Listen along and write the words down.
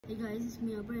Hey guys, it's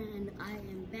me Abra and I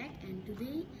am back, and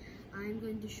today I am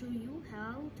going to show you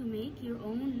how to make your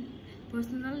own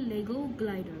personal Lego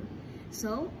glider.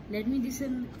 So let me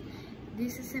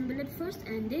disassemble it first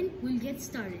and then we'll get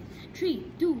started. 3,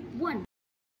 2, 1.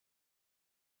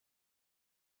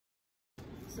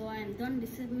 So I am done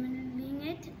disassembling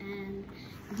it, and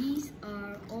these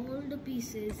are all the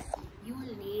pieces you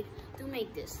will need to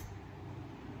make this.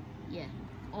 Yeah,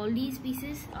 all these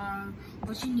pieces are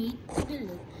what you need to build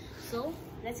it. So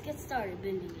let's get started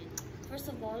building it. First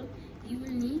of all, you will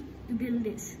need to build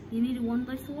this. You need a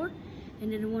 1x4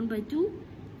 and then a 1x2,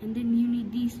 and then you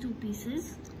need these two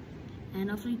pieces.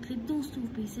 And after you clip those two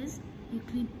pieces, you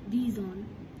clip these on.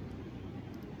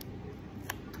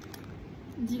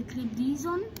 You clip these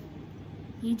on.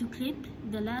 You need to clip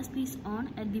the last piece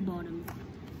on at the bottom,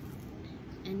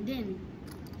 and then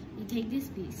you take this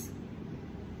piece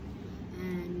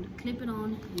and clip it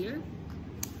on here,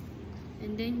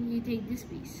 and then you take this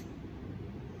piece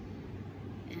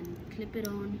and clip it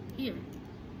on here.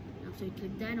 After you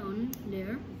clip that on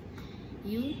there,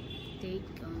 you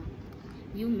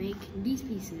make these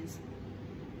pieces.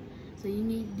 So you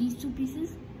need these two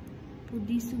pieces, put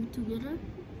these two together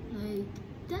like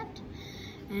that,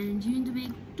 and you need to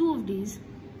make two of these.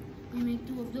 You make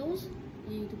two of those,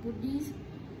 you need to put these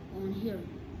on here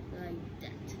like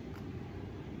that.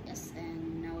 Yes,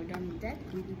 and now we're done with that.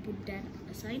 We can put that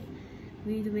aside.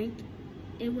 We need to make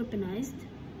a weaponized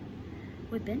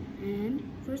weapon, and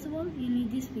first of all you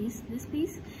need this piece. This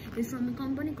piece is from a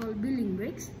company called Building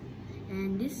Bricks,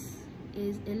 and this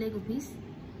is a Lego piece.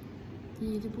 You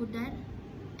need to put that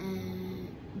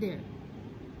there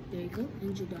you go,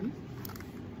 and you're done.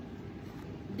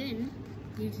 Then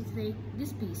you need to take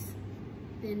this piece,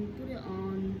 then put it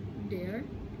on there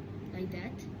like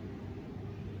that,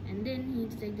 and then you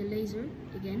need to take the laser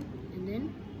again and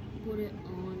then put it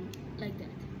on like that.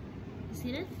 You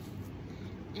see that?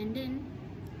 And then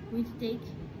we need to take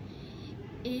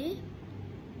a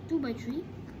 2x3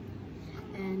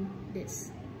 and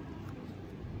this.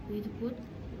 We need to put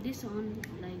this on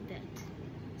like that.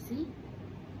 See?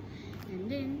 And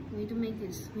then we need to make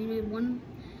this. We need one,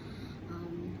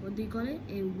 what do you call it?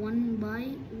 A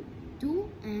 1x2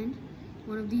 and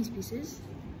one of these pieces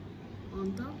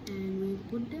on top, and we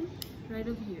put them right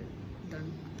over here.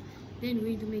 Done. Then we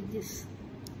need to make this,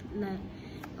 like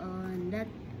that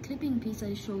clipping piece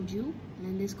I showed you,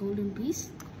 and this golden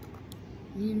piece.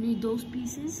 You need those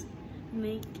pieces to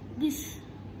make this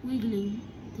wiggling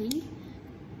thing.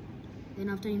 Then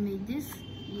after you make this,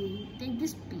 you take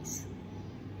this piece,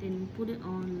 then put it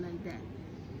on like that.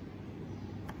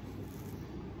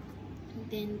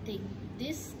 Then take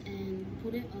this and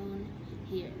put it on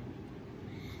here.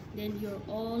 Then you're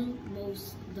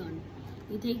almost done.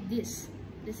 You take this.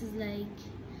 This is like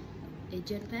a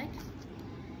jetpack.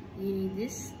 You need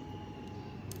this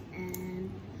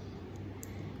and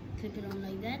clip it on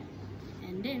like that.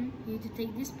 And then you need to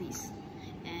take this piece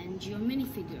and your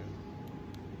minifigure.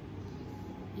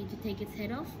 You need to take its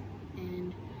head off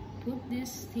and put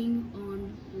this thing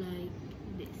on like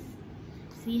this.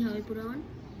 See how I put it on?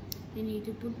 Then you need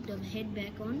to put the head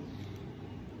back on.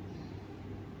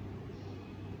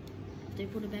 After you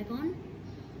put it back on,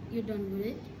 you're done with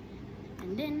it.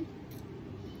 And then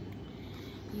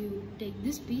you take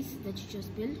this piece that you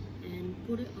just built and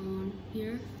put it on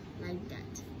here like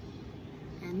that.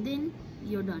 And then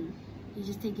you're done. You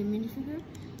just take your minifigure,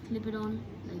 clip it on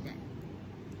like that.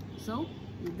 So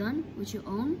you're done with your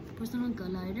own personal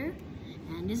glider,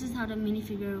 and this is how the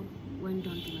minifigure went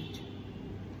onto it.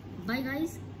 Bye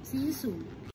guys, see you soon.